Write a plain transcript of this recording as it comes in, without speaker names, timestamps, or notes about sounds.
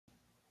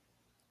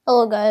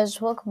Hello guys,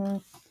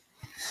 welcome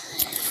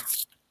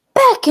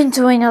back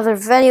into another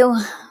video.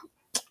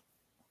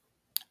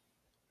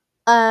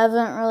 I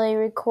haven't really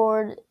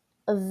recorded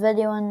a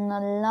video in a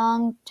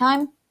long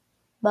time,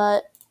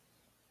 but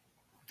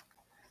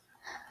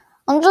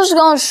I'm just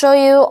going to show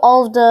you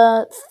all of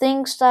the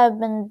things that I've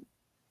been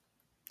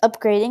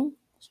upgrading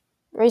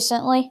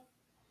recently.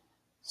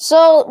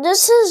 So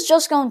this is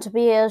just going to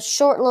be a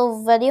short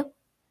little video,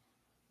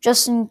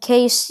 just in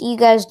case you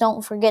guys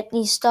don't forget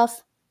these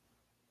stuff.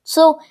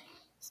 So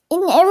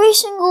in every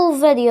single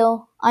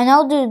video, I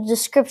now do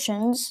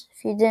descriptions,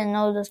 if you didn't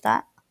notice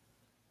that.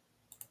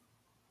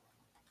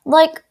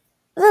 Like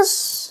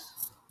this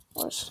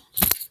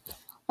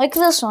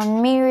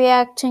one, me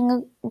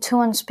reacting to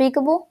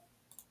Unspeakable.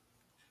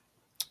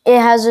 It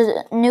has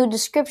a new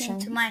description.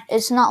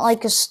 It's not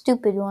like a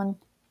stupid one.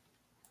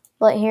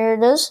 But here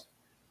it is.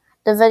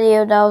 The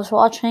video that I was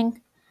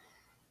watching.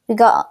 We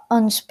got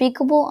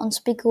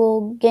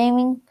Unspeakable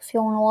Gaming, if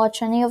you want to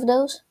watch any of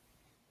those.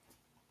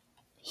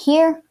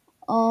 Here,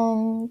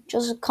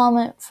 just a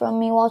comment from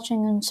me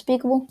watching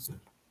Unspeakable.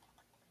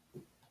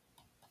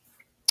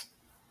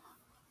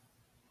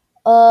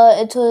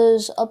 It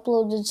was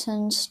uploaded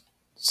since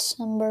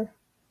December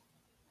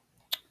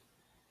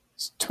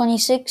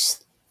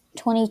 26th,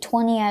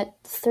 2020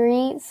 at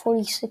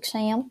 3:46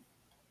 a.m.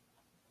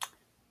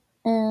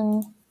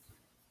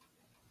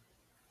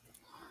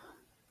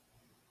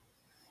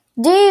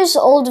 These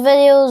old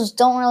videos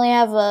don't really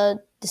have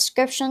a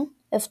description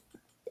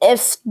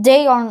if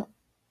they aren't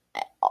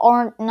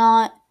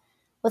not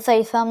with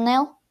a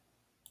thumbnail.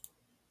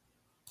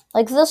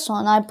 Like this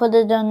one, I put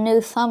it a new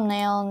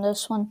thumbnail on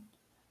this one.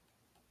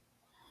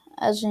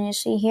 As you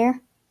see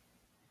here.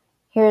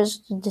 Here's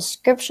the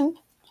description.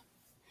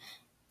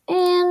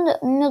 And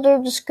another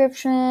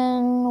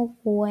description,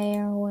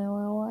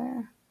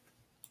 where?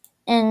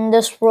 In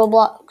this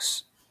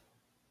Roblox,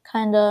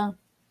 kinda,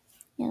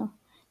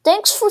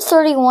 Thanks for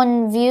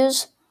 31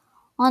 views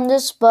on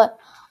this, but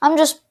I'm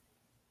just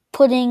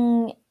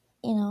putting,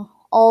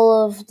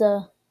 all of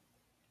the,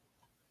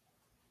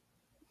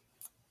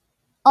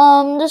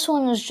 this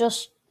one is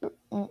just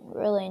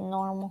really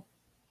normal.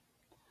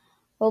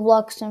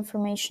 Roblox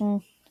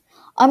information.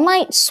 I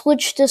might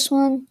switch this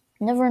one,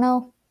 never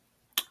know.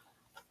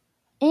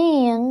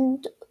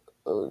 And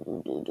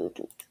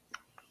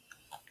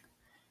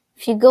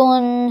if you go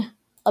in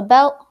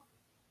about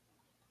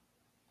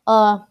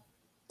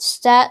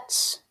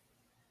stats,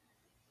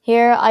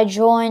 here I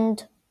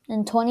joined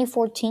in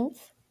 2014.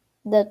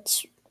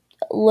 That's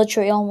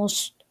literally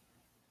almost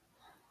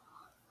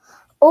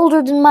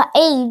older than my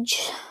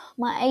age.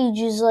 My age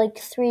is like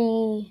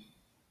 3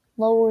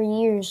 lower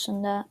years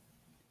than that.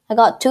 I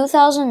got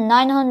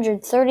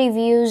 2,930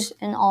 views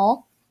in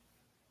all.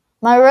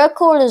 My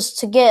record is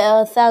to get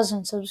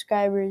 1,000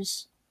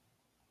 subscribers.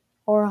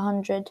 Or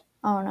 100.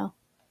 I don't know.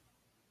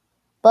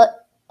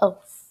 But, oh,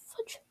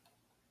 fudge.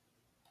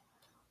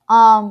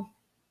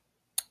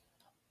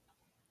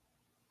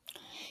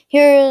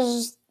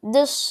 Here's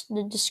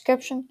the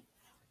description.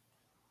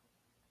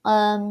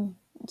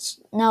 It's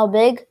now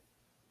big.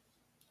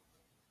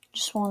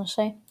 Just want to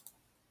say.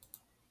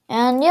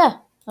 And yeah,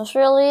 that's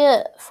really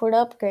it for the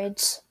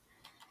upgrades.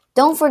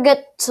 Don't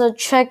forget to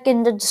check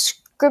in the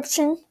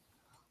description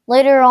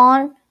later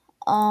on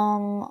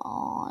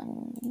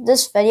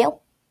this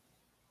video.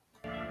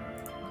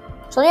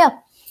 So yeah,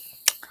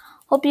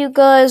 hope you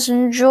guys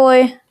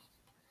enjoy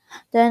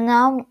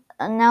the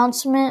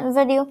announcement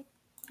video.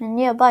 And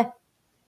yeah, bye.